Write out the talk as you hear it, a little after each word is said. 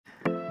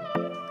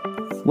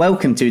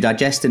Welcome to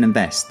Digest and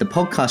Invest, the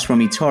podcast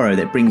from eToro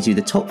that brings you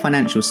the top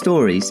financial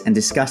stories and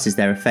discusses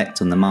their effect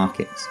on the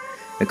markets.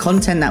 The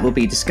content that will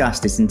be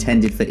discussed is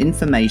intended for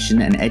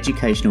information and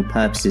educational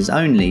purposes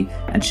only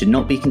and should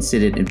not be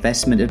considered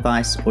investment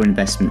advice or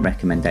investment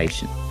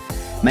recommendation.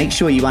 Make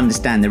sure you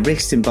understand the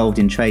risks involved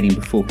in trading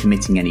before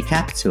committing any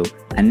capital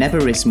and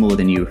never risk more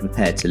than you are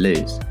prepared to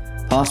lose.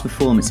 Past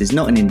performance is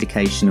not an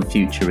indication of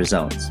future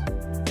results.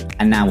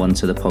 And now on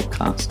to the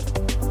podcast.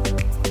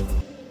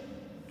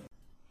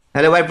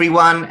 Hello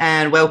everyone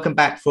and welcome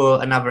back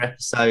for another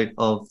episode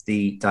of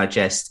the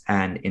Digest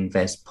and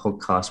Invest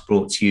podcast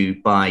brought to you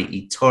by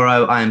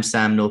eToro. I am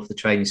Sam North, the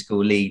Trading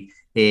School lead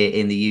here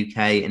in the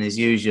UK, and as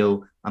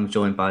usual I'm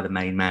joined by the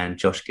main man,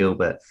 Josh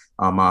Gilbert,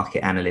 our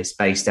market analyst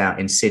based out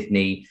in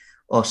Sydney,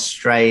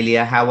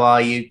 Australia. How are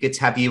you? Good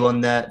to have you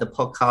on the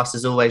podcast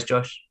as always,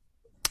 Josh.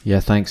 Yeah,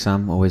 thanks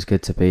Sam, always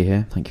good to be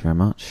here. Thank you very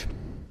much.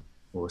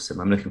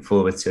 Awesome, I'm looking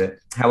forward to it.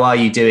 How are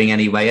you doing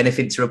anyway?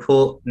 Anything to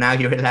report now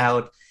you're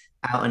allowed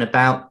out and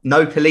about?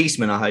 No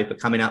policemen, I hope, are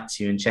coming up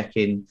to you and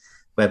checking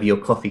whether your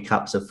coffee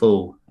cups are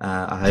full.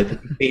 I hope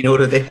you've been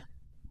all of this.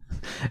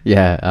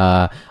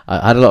 Yeah,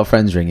 I had a lot of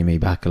friends ringing me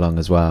back along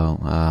as well,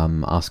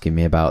 asking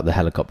me about the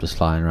helicopters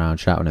flying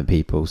around, shouting at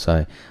people.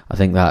 So I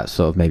think that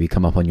sort of maybe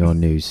come up on your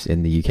news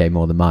in the UK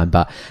more than mine.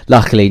 But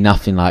luckily,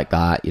 nothing like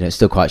that. You know, it's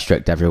still quite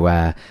strict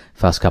everywhere.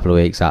 First couple of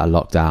weeks out of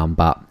lockdown,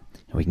 but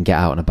we can get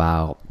out and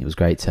about. It was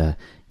great to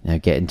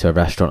get into a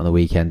restaurant on the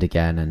weekend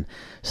again and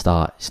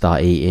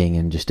start eating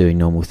and just doing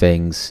normal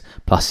things.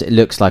 Plus, it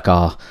looks like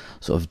our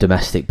sort of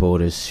domestic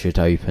borders should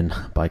open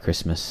by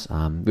Christmas,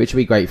 which will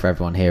be great for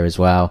everyone here as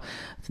well.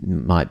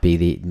 Might be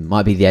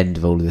the end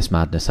of all of this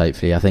madness.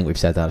 Hopefully, I think we've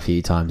said that a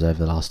few times over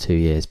the last 2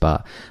 years,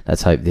 but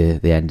let's hope the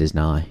end is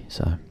nigh.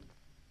 So,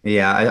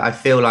 yeah, I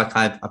feel like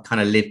I've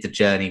kind of lived the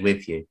journey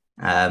with you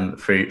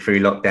through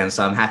lockdown.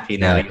 So I'm happy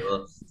now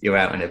you're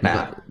out and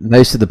about.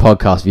 Most of the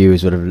podcast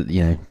viewers would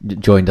have,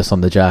 joined us on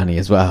the journey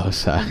as well.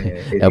 So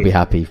they'll be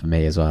happy for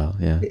me as well.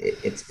 Yeah,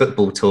 it's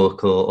football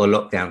talk or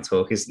lockdown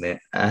talk, isn't it?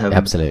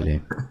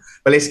 Absolutely.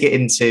 Well, let's get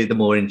into the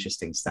more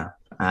interesting stuff.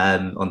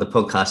 On the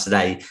podcast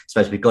today, I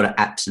suppose we've got to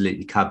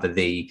absolutely cover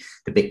the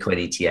Bitcoin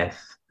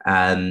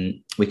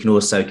ETF. We can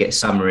also get a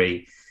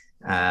summary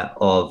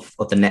of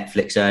the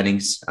Netflix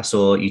earnings. I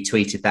saw you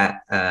tweeted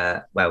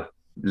that,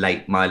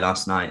 late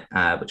last night,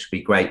 which would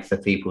be great for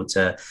people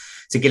to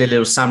get a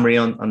little summary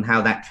on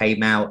how that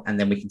came out, and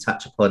then we can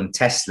touch upon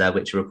Tesla,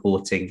 which are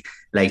reporting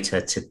later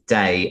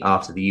today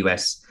after the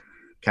US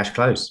cash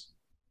close.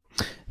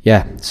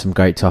 Yeah, some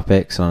great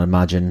topics, and I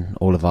imagine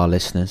all of our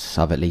listeners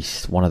have at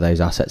least one of those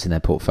assets in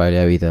their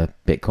portfolio, either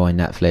Bitcoin,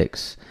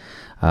 Netflix,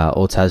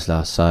 or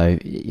Tesla. So,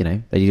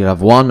 they either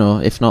have one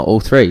or if not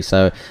all three.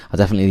 So I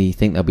definitely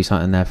think there'll be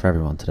something there for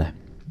everyone today.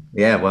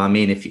 Yeah, well, I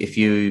mean, if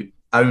you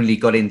only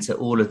got into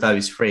all of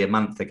those three a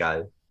month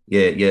ago,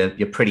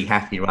 you're pretty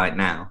happy right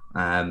now.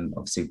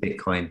 Obviously,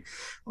 Bitcoin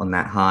on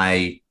that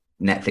high.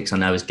 Netflix, I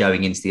know, is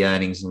going into the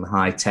earnings on the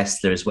high.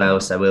 Tesla as well.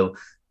 So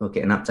we'll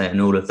get an update on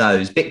all of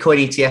those.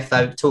 Bitcoin ETF,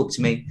 though, talk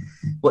to me.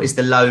 What is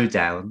the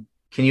lowdown?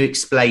 Can you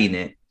explain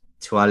it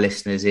to our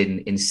listeners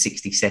in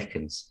 60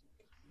 seconds?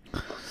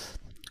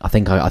 I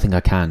think I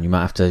can. You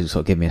might have to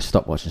sort of give me a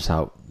stopwatch and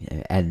shout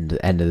end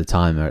of the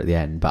timer at the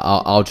end, but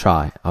I'll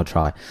try.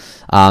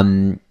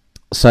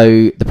 So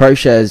the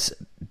ProShares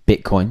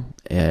Bitcoin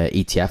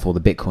ETF, or the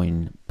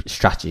Bitcoin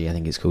strategy, I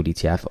think it's called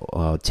ETF,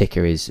 or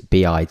ticker is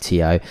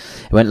BITO.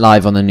 It went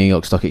live on the New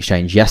York Stock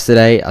Exchange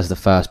yesterday as the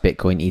first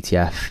Bitcoin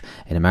ETF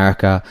in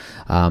America.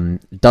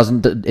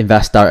 Doesn't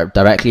invest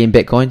directly in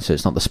Bitcoin, so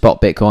it's not the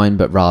spot Bitcoin,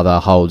 but rather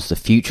holds the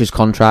futures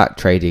contract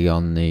trading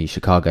on the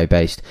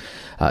Chicago-based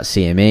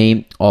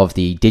CME of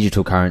the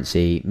digital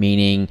currency,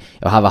 meaning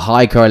it'll have a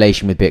high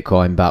correlation with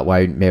Bitcoin, but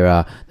won't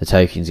mirror the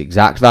token's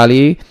exact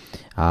value.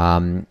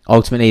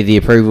 Ultimately, the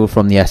approval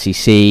from the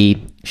SEC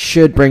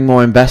should bring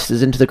more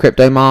investors into the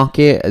crypto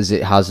market, as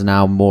it has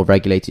now more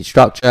regulated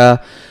structure,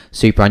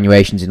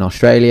 superannuations in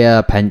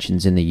Australia,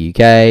 pensions in the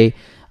UK,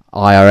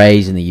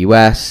 IRAs in the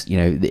US.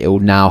 It will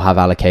now have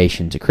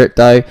allocation to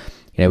crypto,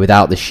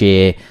 without the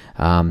sheer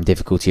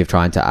difficulty of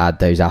trying to add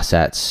those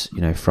assets,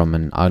 from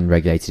an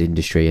unregulated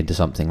industry into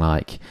something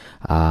like,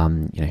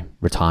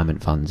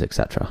 retirement funds,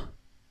 etc.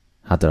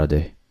 How did I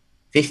do?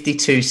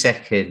 52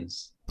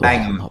 seconds.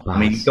 Bang on. I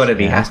mean, you've got to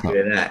be happy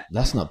with that.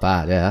 That's not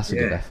bad. Yeah, that's a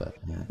good effort.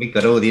 Yeah. We've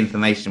got all the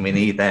information we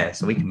need there,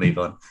 so we can move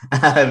on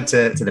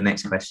to the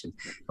next question,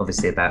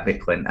 obviously about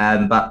Bitcoin.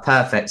 But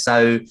perfect.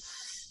 So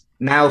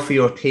now for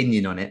your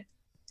opinion on it.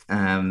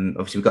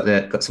 Obviously,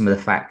 we've got some of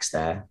the facts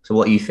there. So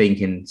what are you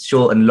thinking,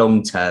 short and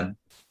long term?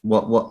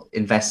 What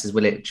investors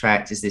will it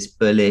attract? Is this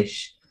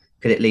bullish?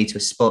 Could it lead to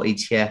a spot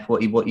ETF?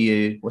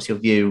 What's your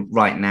view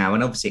right now?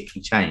 And obviously, it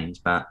can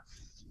change, but.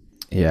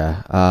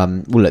 Yeah.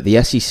 Well, look,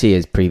 the SEC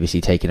has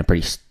previously taken a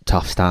pretty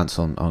tough stance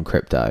on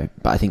crypto,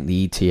 but I think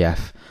the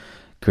ETF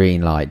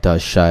green light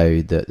does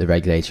show that the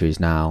regulator is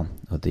now,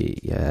 or the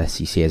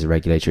SEC as a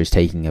regulator, is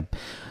taking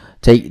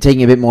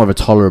taking a bit more of a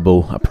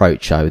tolerable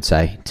approach, I would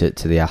say, to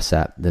the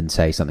asset than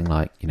say something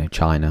like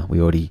China.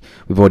 We've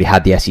already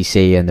had the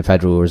SEC and the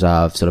Federal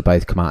Reserve sort of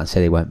both come out and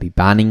say they won't be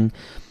banning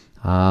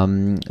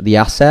the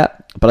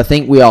asset, but I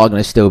think we are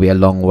going to still be a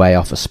long way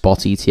off a spot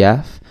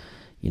ETF.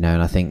 And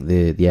I think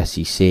the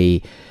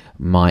SEC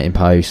might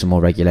impose some more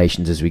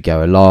regulations as we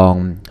go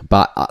along.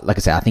 But like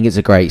I said, I think it's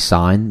a great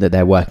sign that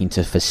they're working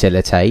to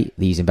facilitate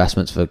these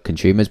investments for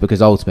consumers,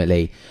 because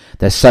ultimately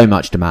there's so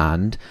much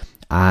demand,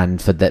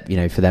 and for that,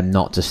 for them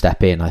not to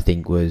step in, I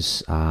think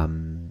was, I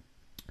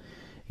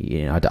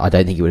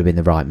don't think it would have been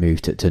the right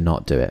move to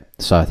not do it.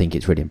 So I think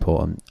it's really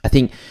important. I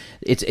think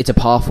it's a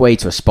pathway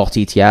to a spot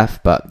ETF,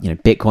 but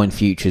Bitcoin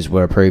futures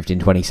were approved in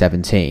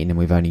 2017, and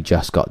we've only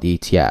just got the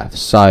ETF.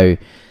 So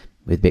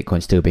with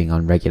Bitcoin still being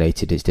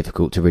unregulated, it's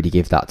difficult to really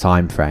give that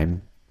time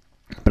frame.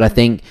 But I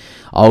think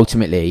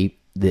ultimately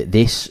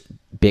this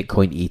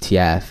Bitcoin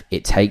ETF,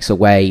 it takes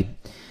away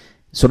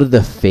sort of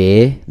the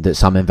fear that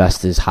some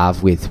investors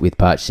have with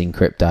purchasing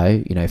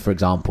crypto. For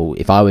example,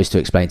 if I was to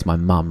explain to my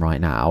mum right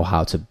now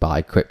how to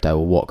buy crypto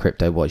or what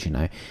crypto was,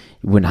 you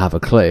wouldn't have a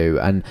clue.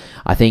 And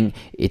I think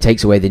it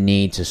takes away the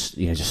need to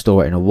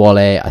store it in a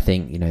wallet. I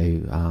think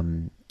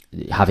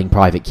having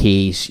private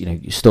keys,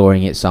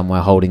 storing it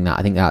somewhere, holding that,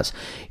 I think that's,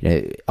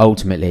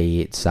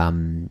 ultimately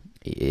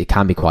it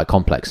can be quite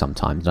complex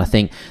sometimes. And I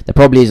think there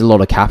probably is a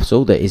lot of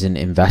capital that isn't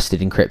invested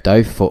in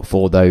crypto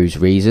for those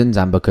reasons,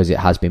 and because it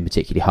has been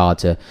particularly hard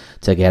to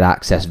get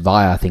access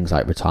via things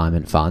like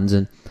retirement funds.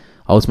 And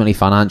ultimately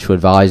financial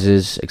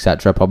advisors,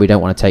 etc., probably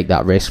don't want to take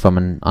that risk from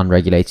an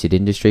unregulated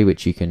industry,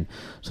 which you can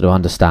sort of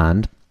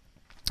understand.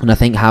 And I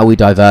think how we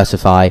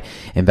diversify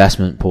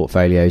investment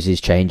portfolios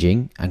is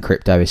changing, and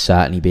crypto is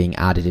certainly being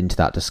added into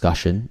that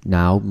discussion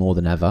now more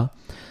than ever.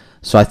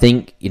 So I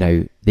think,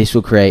 this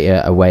will create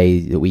a way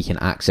that we can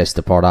access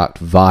the product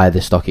via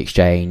the stock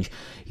exchange.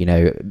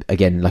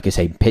 Again, like I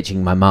say,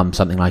 pitching my mum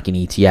something like an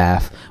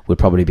ETF would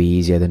probably be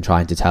easier than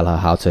trying to tell her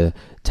how to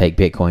take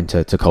Bitcoin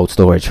to cold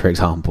storage, for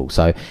example.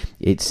 So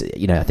it's,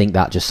 I think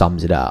that just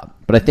sums it up.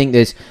 But I think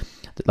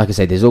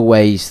there's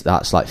always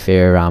that slight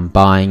fear around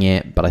buying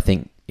it, but I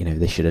think,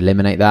 they should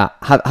eliminate that.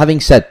 Having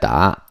said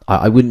that,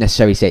 I wouldn't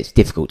necessarily say it's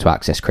difficult to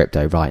access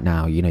crypto right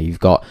now. You've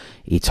got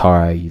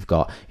eToro, you've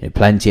got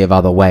plenty of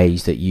other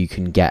ways that you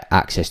can get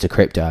access to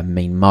crypto. I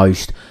mean,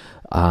 most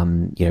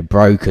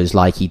brokers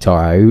like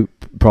eToro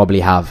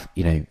probably have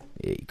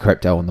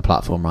crypto on the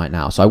platform right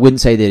now. So I wouldn't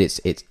say that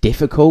it's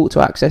difficult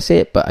to access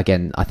it, but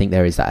again, I think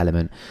there is that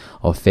element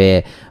of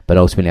fear. But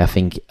ultimately, I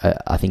think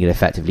it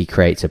effectively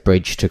creates a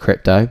bridge to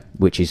crypto,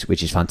 which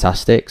is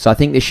fantastic. So I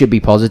think this should be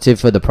positive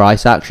for the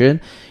price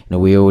action.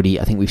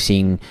 I think we've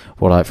seen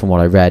from what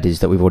I read is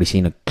that we've already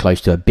seen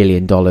close to $1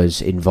 billion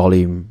in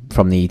volume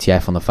from the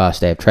ETF on the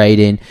first day of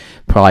trading.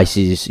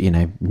 Prices,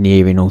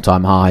 nearing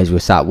all-time highs. We're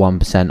sat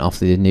 1% off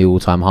the new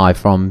all-time high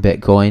from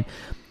Bitcoin.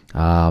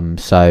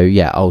 So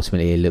yeah,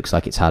 ultimately it looks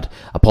like it's had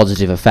a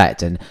positive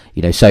effect, and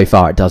so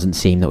far it doesn't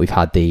seem that we've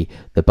had the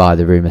buy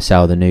the rumor,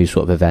 sell the news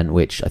sort of event,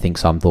 which I think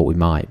some thought we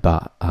might.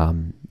 But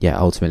yeah,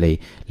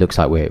 ultimately looks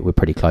like we're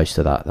pretty close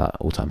to that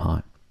all-time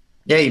high.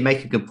 Yeah, you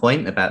make a good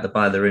point about the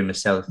buy the rumor,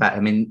 sell the fact. I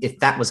mean, if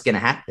that was going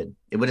to happen,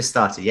 it would have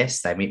started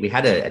yesterday. I mean, we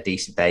had a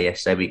decent day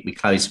yesterday. We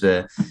closed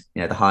for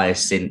the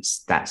highest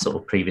since that sort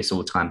of previous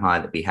all-time high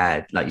that we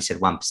had, like you said,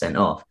 1%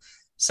 off.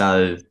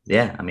 So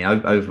yeah, I mean,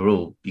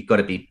 overall, you've got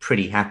to be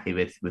pretty happy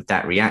with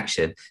that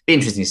reaction. Be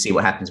interesting to see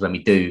what happens when we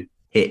do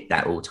hit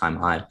that all-time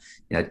high.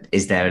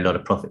 Is there a lot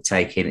of profit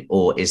taking,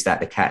 or is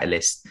that the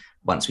catalyst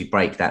once we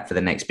break that for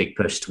the next big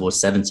push towards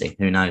 70?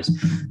 Who knows?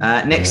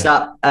 Next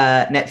up,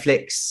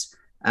 Netflix.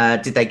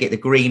 Did they get the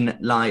green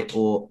light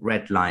or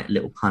red light?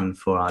 Little pun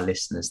for our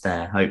listeners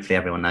there. Hopefully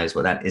everyone knows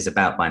what that is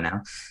about by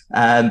now.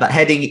 But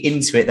heading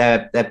into it,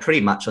 they're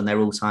pretty much on their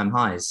all-time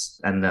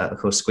highs. And of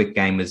course, Squid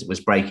Game was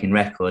breaking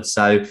records.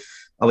 So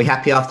are we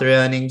happy after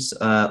earnings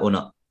or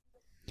not?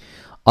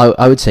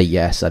 I would say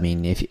yes. I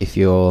mean, if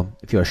you're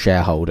a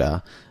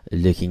shareholder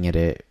looking at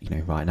it,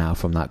 right now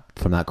from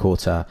that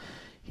quarter,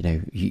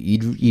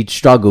 you'd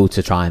struggle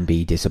to try and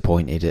be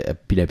disappointed,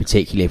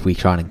 particularly if we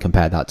try and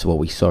compare that to what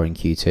we saw in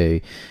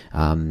Q2.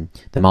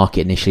 The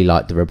market initially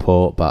liked the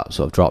report, but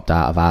sort of dropped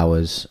out of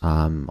hours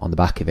on the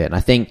back of it. And I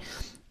think,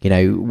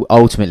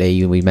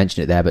 ultimately, we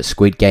mentioned it there, but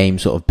Squid Game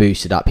sort of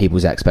boosted up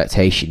people's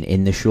expectation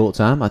in the short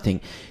term. I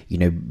think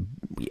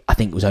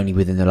it was only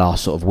within the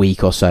last sort of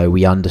week or so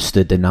we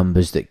understood the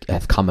numbers that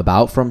have come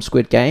about from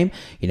Squid Game.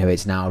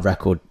 It's now a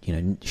record,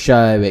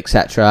 show,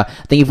 etc.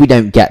 I think if we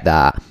don't get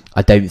that,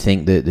 I don't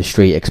think that the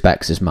street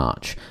expects as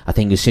much. I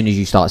think as soon as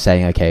you start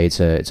saying, okay, it's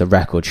a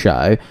record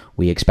show,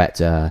 we expect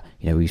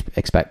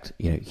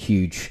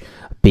huge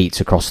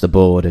beats across the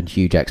board and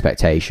huge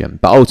expectation.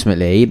 But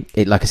ultimately,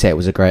 like I say, it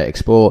was a great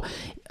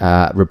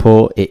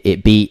report.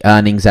 It beat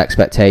earnings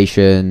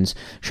expectations,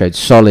 showed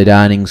solid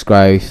earnings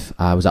growth,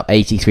 was up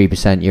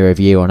 83% year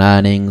over year on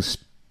earnings.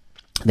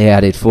 They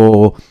added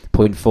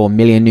 4.4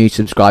 million new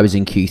subscribers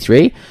in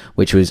Q3,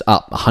 which was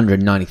up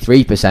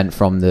 193%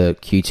 from the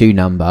Q2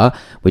 number,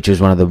 which was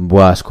one of the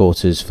worst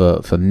quarters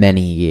for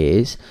many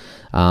years.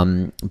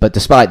 But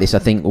despite this, I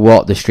think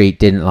what the street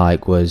didn't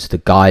like was the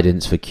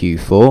guidance for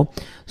Q4,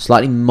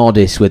 slightly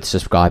modest with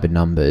subscriber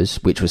numbers,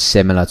 which was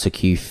similar to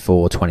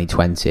Q4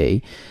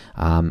 2020.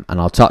 And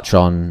I'll touch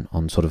on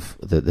sort of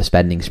the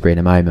spending spree in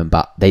a moment,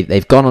 but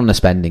they've gone on a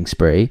spending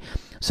spree.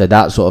 So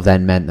that sort of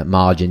then meant that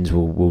margins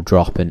will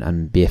drop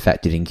and be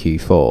affected in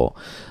Q4.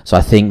 So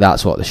I think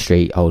that's what the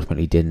street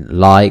ultimately didn't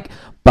like.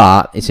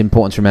 But it's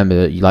important to remember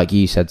that, like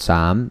you said,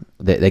 Sam,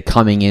 that they're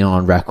coming in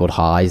on record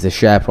highs. The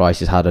share price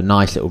has had a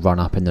nice little run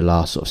up in the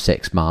last sort of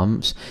 6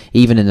 months,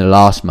 even in the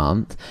last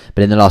month.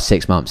 But in the last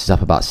 6 months, it's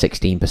up about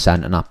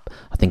 16% and up,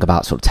 I think,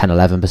 about sort of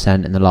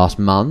 10-11% in the last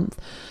month.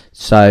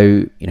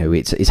 So,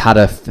 it's had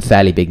a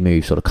fairly big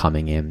move sort of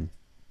coming in.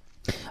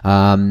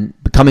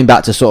 But coming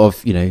back to sort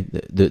of,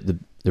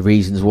 the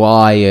reasons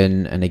why,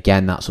 and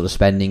again, that sort of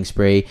spending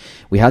spree,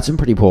 we had some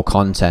pretty poor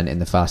content in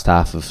the first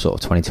half of sort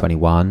of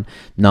 2021.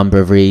 Number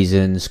of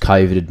reasons.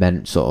 COVID had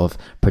meant sort of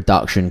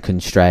production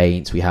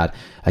constraints. We had,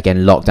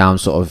 again, lockdown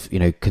sort of,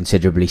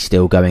 considerably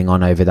still going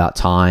on over that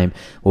time.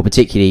 Well,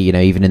 particularly,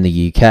 even in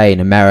the UK, in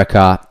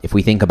America, if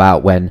we think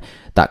about when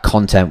that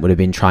content would have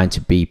been trying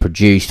to be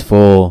produced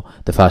for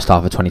the first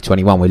half of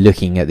 2021, we're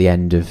looking at the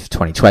end of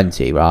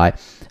 2020, right?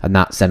 And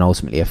that's then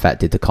ultimately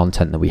affected the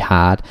content that we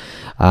had.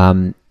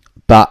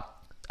 But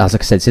as I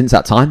said, since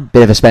that time,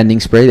 bit of a spending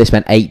spree. They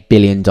spent $8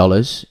 billion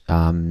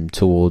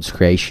towards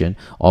creation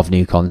of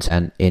new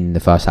content in the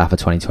first half of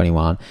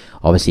 2021.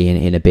 Obviously,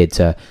 in a bid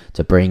to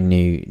bring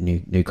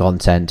new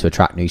content to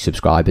attract new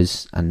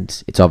subscribers,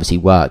 and it's obviously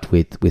worked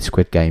with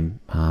Squid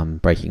Game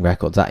breaking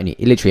records. It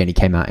literally only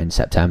came out in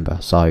September,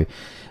 so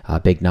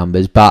big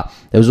numbers. But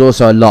there was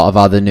also a lot of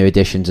other new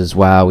additions as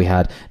well. We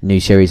had a new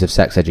series of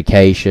Sex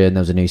Education.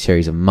 There was a new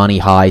series of Money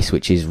Heist,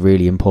 which is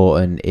really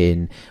important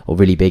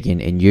really big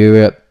in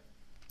Europe.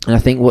 And I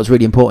think what's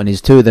really important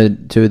is two of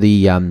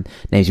the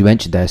names you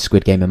mentioned there,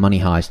 Squid Game and Money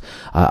Heist,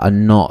 are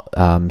not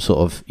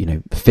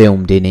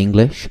filmed in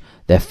English.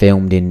 They're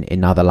filmed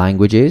in other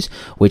languages,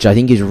 which I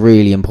think is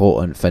really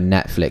important for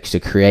Netflix to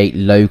create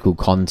local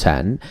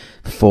content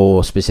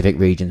for specific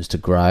regions to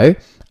grow.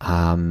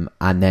 And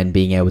then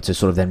being able to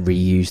sort of then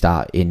reuse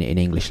that in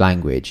English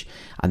language.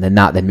 And then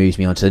that then moves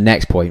me on to the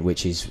next point,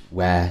 which is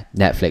where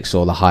Netflix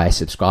saw the highest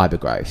subscriber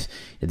growth.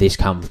 This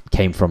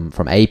came from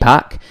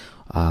APAC.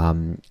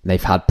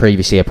 They've had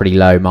previously a pretty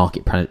low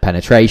market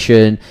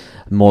penetration.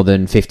 More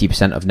than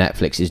 50% of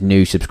Netflix's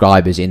new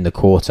subscribers in the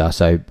quarter,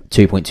 so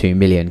 2.2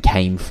 million,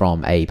 came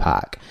from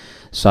APAC.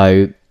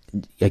 So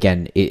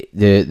again,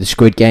 the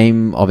Squid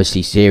Game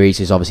series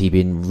has obviously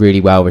been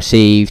really well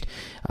received.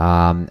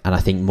 And I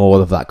think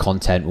more of that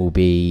content will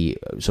be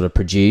sort of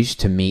produced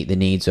to meet the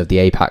needs of the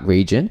APAC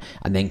region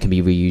and then can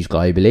be reused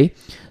globally.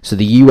 So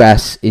the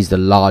US is the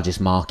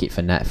largest market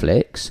for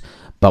Netflix,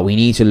 but we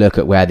need to look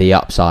at where the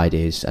upside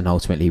is and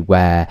ultimately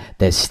where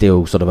there's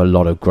still sort of a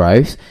lot of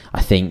growth.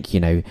 I think,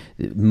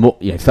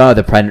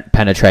 further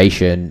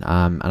penetration,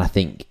 and I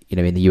think,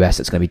 in the US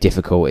it's going to be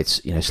difficult.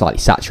 It's, slightly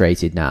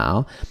saturated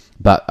now.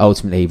 But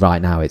ultimately, right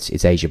now,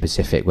 it's Asia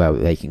Pacific where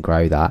they can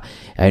grow that.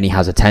 It only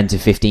has a 10 to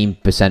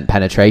 15%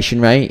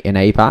 penetration rate in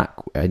APAC,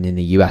 and in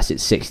the US,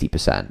 it's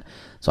 60%.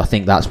 So I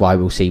think that's why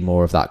we'll see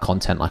more of that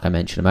content, like I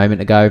mentioned a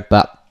moment ago.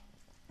 But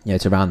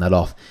to round that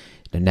off,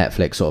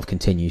 Netflix sort of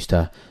continues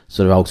to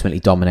sort of ultimately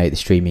dominate the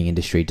streaming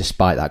industry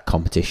despite that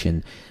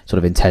competition sort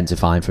of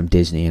intensifying from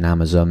Disney and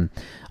Amazon.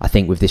 I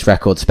think with this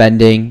record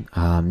spending,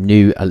 a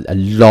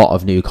lot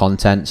of new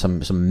content,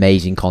 some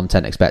amazing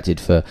content expected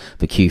for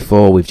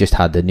Q4. We've just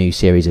had the new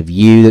series of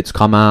You that's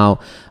come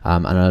out,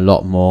 and a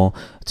lot more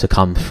to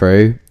come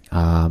through.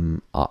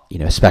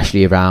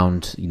 Especially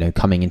around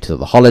coming into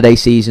the holiday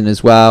season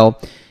as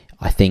well.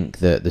 I think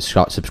that the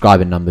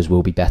subscriber numbers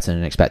will be better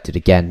than expected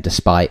again,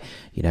 despite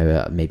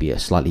maybe a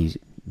slightly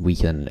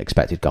weaker than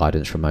expected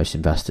guidance from most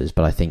investors.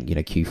 But I think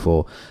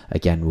Q4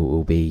 again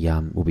will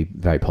be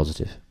very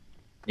positive.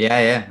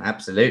 Yeah,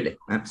 absolutely.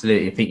 I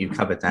think you've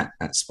covered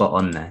that spot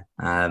on there.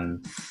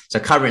 So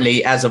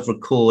currently, as of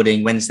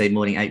recording, Wednesday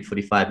morning,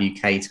 8:45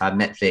 UK time,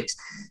 Netflix.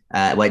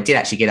 It did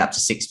actually get up to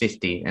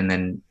 650, and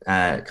then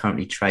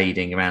currently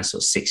trading around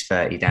sort of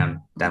 630,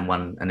 down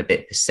 1% and a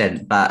bit.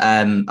 But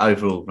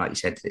overall, like you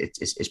said,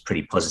 it's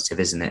pretty positive,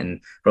 isn't it? And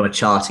from a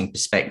charting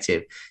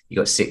perspective, you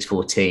got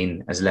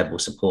 614 as level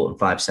support and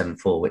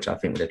 574, which I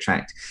think would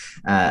attract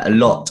a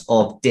lot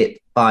of dip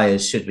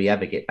buyers should we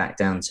ever get back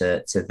down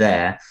to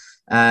there.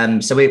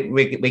 So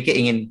we're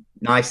getting in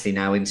nicely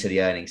now into the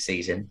earnings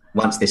season.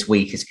 Once this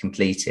week is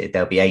completed,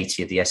 there'll be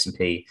 80 of the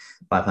S&P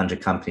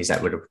 500 companies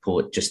that would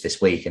report just this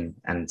week, and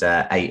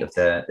 8 of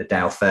the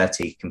Dow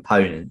 30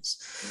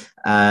 components.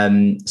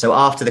 So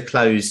after the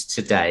close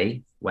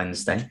today,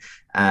 Wednesday,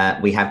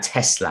 we have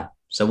Tesla.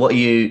 So what are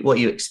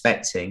you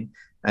expecting?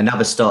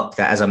 Another stock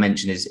that, as I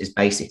mentioned, is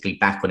basically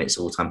back on its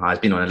all-time high.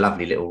 It's been on a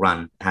lovely little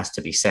run, it has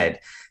to be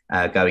said,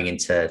 going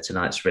into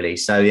tonight's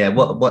release. So yeah,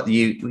 what are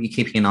you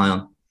keeping an eye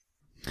on?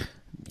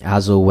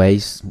 As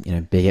always,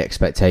 big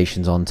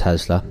expectations on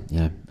Tesla,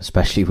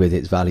 especially with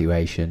its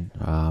valuation,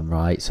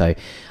 right? So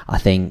I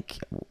think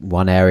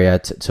one area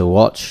to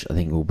watch, I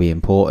think will be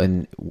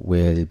important,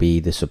 will be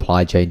the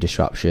supply chain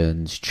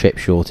disruptions, chip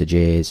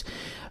shortages.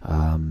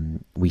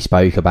 We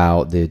spoke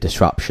about the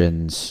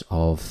disruptions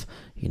of,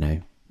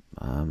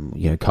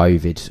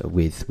 COVID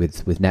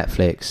with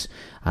Netflix,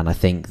 and I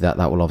think that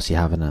will obviously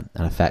have an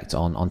effect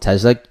on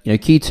Tesla.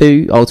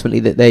 Q2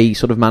 ultimately that they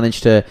sort of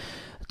managed to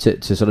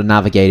sort of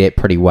navigate it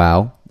pretty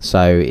well,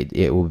 so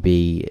it will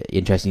be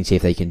interesting to see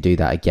if they can do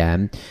that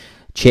again.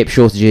 Chip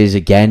shortages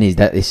again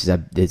this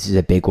is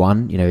a big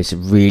one. It's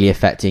really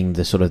affecting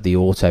the sort of the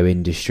auto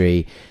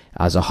industry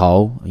as a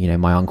whole.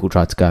 My uncle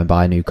tried to go and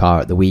buy a new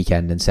car at the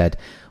weekend and said,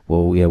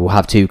 well, we'll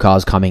have 2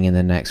 cars coming in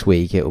the next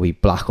week. It will be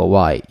black or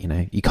white.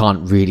 You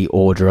can't really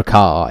order a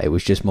car. It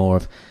was just more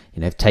of,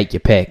 take your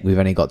pick. We've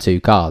only got 2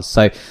 cars.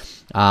 So,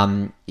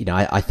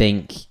 I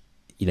think,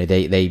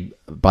 they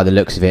by the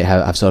looks of it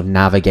have sort of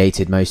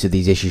navigated most of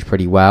these issues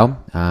pretty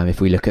well.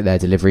 If we look at their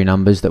delivery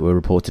numbers that were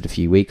reported a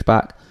few weeks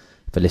back,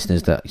 for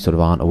listeners that sort of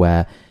aren't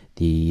aware,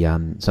 the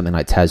something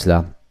like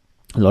Tesla,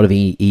 a lot of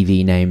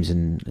EV names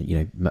and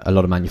a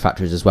lot of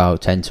manufacturers as well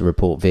tend to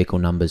report vehicle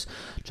numbers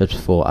just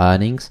before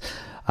earnings.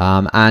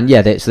 So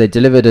they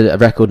delivered a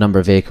record number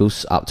of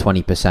vehicles, up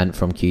 20%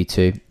 from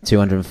Q2,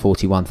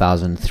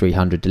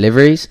 241,300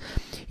 deliveries.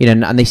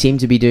 And they seem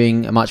to be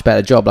doing a much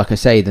better job, like I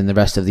say, than the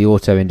rest of the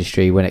auto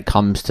industry when it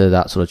comes to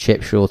that sort of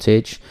chip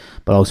shortage.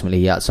 But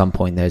ultimately, at some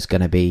point, there's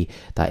going to be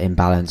that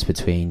imbalance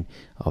between,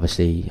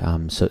 obviously,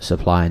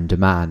 supply and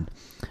demand.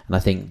 And I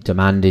think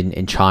demand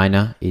in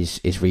China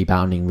is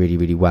rebounding really,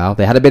 really well.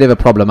 They had a bit of a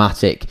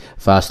problematic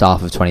first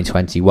half of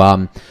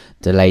 2021,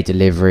 delayed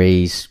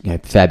deliveries,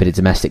 fair bit of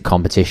domestic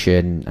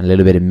competition, and a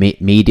little bit of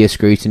media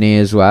scrutiny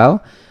as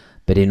well.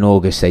 But in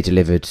August, they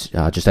delivered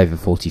just over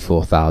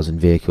 44,000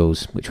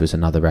 vehicles, which was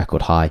another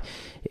record high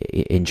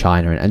in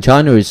China. And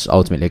China is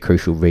ultimately a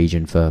crucial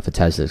region for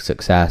Tesla's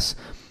success.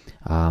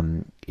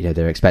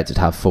 They're expected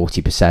to have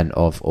 40%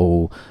 of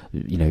all,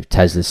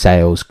 Tesla's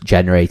sales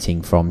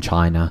generating from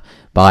China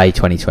by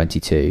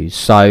 2022.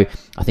 So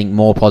I think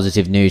more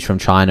positive news from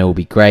China will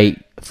be great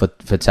for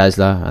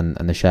Tesla and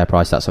the share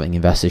price. That's something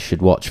investors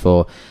should watch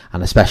for,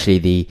 and especially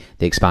the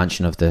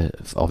expansion of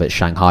its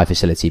Shanghai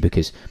facility,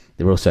 because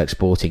they're also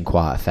exporting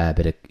quite a fair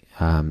bit of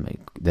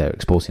they're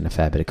exporting a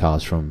fair bit of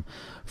cars from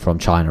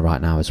China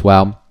right now as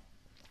well.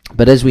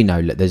 But as we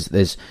know,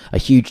 there's a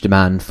huge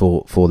demand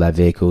for their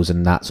vehicles,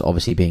 and that's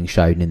obviously being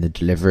shown in the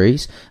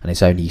deliveries, and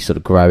it's only sort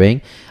of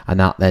growing. And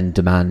that then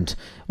demand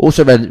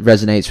also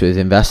resonates with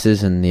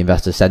investors and the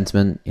investor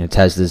sentiment.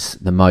 Tesla's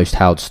the most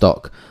held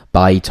stock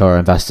by eToro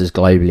investors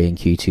globally in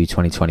Q2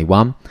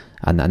 2021.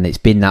 And it's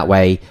been that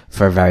way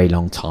for a very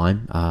long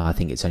time. I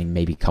think it's only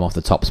maybe come off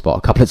the top spot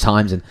a couple of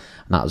times, and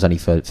that was only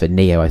for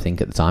NIO, I think,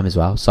 at the time as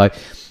well. So,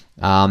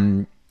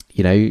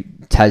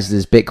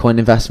 Tesla's Bitcoin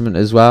investment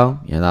as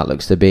well, that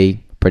looks to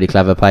be a pretty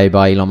clever play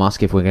by Elon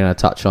Musk, if we're going to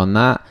touch on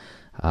that.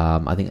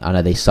 I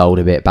know they sold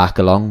a bit back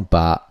along,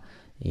 but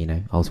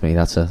ultimately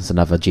that's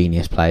another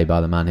genius play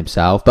by the man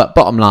himself. But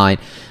bottom line,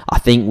 I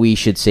think we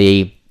should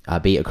see a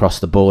beat across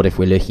the board if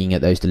we're looking at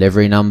those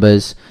delivery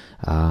numbers.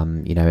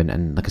 And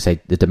like I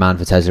say, the demand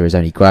for Tesla is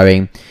only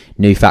growing.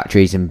 New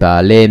factories in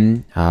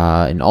Berlin,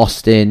 in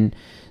Austin,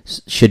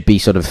 should be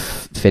sort of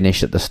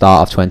finished at the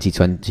start of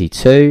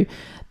 2022.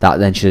 That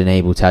then should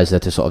enable Tesla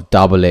to sort of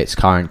double its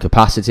current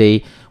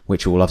capacity,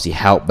 which will obviously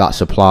help that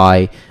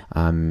supply,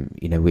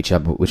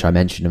 which I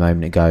mentioned a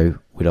moment ago,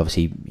 would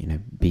obviously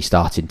be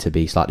starting to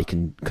be slightly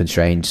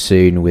constrained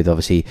soon. With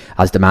obviously,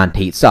 as demand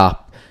heats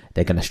up,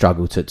 they're going to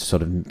struggle to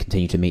sort of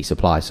continue to meet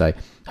supply. So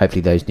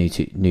hopefully those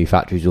new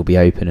factories will be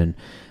open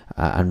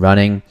and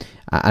running.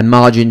 And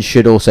margins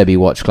should also be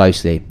watched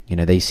closely.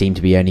 They seem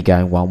to be only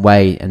going one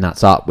way, and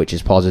that's up, which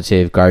is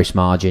positive. Gross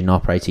margin,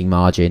 operating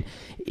margin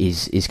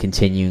is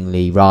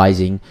continually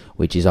rising,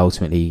 which is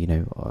ultimately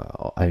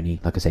only,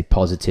 like I say,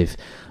 positive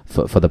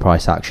for the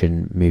price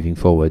action moving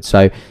forward.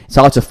 So it's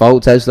hard to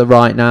fault Tesla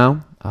right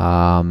now,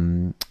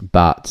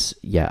 but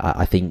yeah,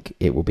 I think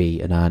it will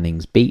be an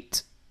earnings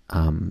beat.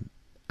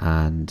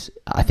 And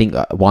I think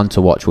one to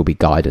watch will be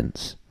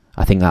guidance.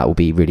 I think that will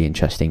be really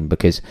interesting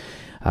because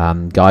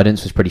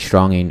guidance was pretty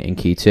strong in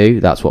Q2.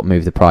 That's what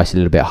moved the price a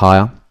little bit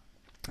higher.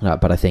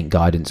 But I think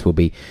guidance will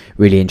be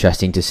really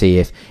interesting to see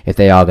if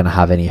they are going to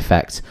have any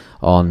effect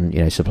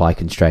on supply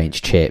constraints,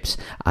 chips,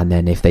 and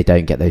then if they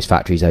don't get those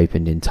factories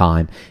opened in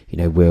time,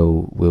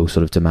 will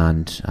sort of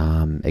demand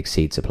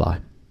exceed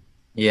supply.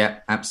 Yeah,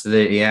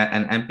 absolutely.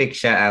 Yeah, and big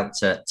shout out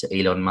to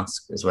Elon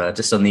Musk as well.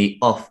 Just on the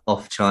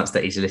off chance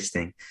that he's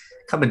listening,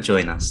 come and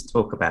join us.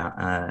 Talk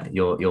about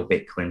your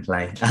Bitcoin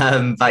play.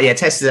 But yeah,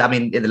 Tesla. I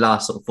mean, in the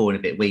last sort of 4 and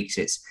a bit weeks,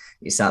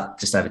 it's up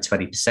just over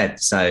 20%.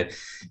 So,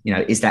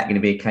 is that going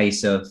to be a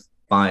case of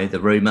buy the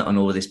rumor on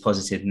all of this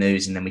positive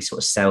news, and then we sort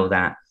of sell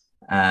that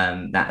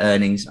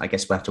earnings? I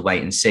guess we'll have to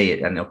wait and see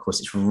it. And of course,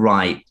 it's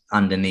right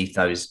underneath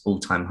those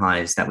all-time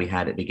highs that we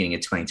had at the beginning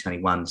of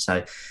 2021.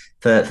 So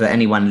for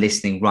anyone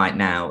listening right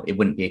now, it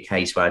wouldn't be a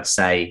case where I'd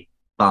say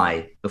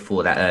buy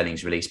before that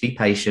earnings release. Be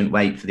patient,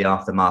 wait for the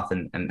aftermath,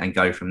 and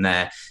go from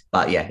there.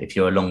 But yeah, if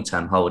you're a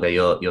long-term holder,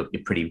 you're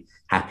pretty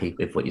happy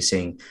with what you're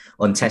seeing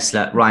on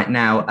Tesla right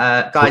now,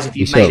 guys. If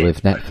you saw it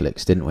with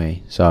Netflix, didn't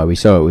we? So we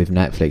saw it with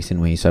Netflix,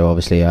 didn't we? So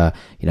obviously,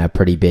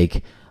 pretty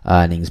big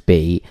earnings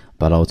beat,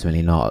 but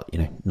ultimately not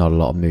a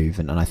lot of move.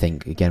 And I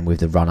think again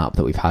with the run up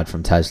that we've had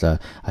from Tesla,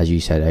 as you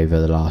said,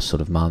 over the last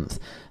sort of month,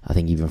 I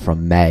think even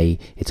from May,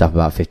 it's up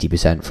about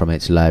 50% from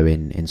its low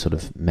in sort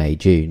of May,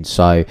 June.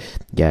 So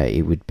yeah,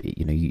 it would be,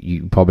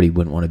 you probably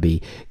wouldn't want to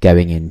be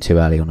going in too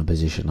early on a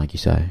position, like you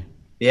say.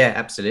 Yeah,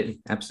 absolutely.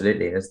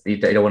 You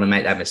don't want to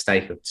make that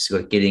mistake of just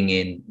sort of getting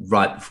in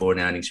right before an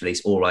earnings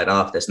release or right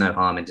after. There's no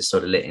harm in just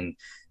sort of letting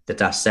the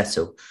dust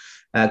settle.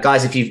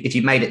 Guys, if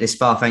you've made it this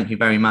far, thank you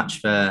very much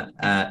for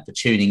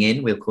tuning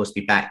in. We'll of course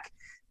be back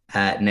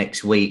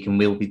next week,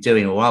 and I'll be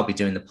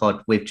doing the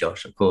pod with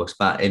Josh, of course,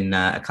 but in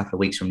a couple of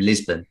weeks from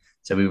Lisbon.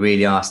 So we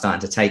really are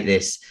starting to take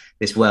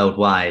this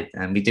worldwide,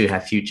 and we do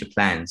have future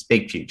plans,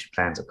 big future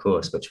plans, of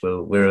course, which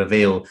we'll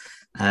reveal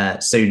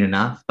soon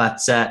enough. But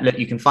look,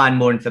 you can find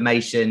more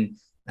information,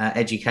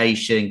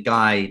 education,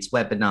 guides,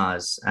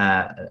 webinars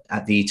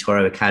at the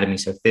eToro Academy.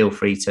 So feel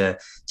free to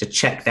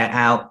check that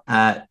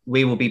out.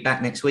 We will be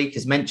back next week,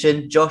 as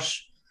mentioned.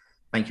 Josh,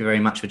 thank you very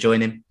much for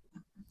joining.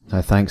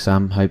 No, thanks,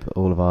 Sam. Hope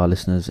all of our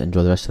listeners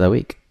enjoy the rest of their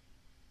week.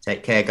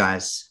 Take care,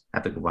 guys.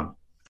 Have a good one.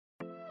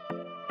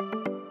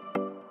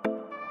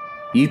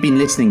 You've been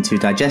listening to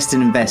Digest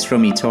and Invest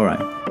from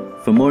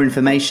eToro. For more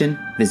information,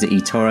 visit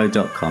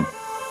eToro.com.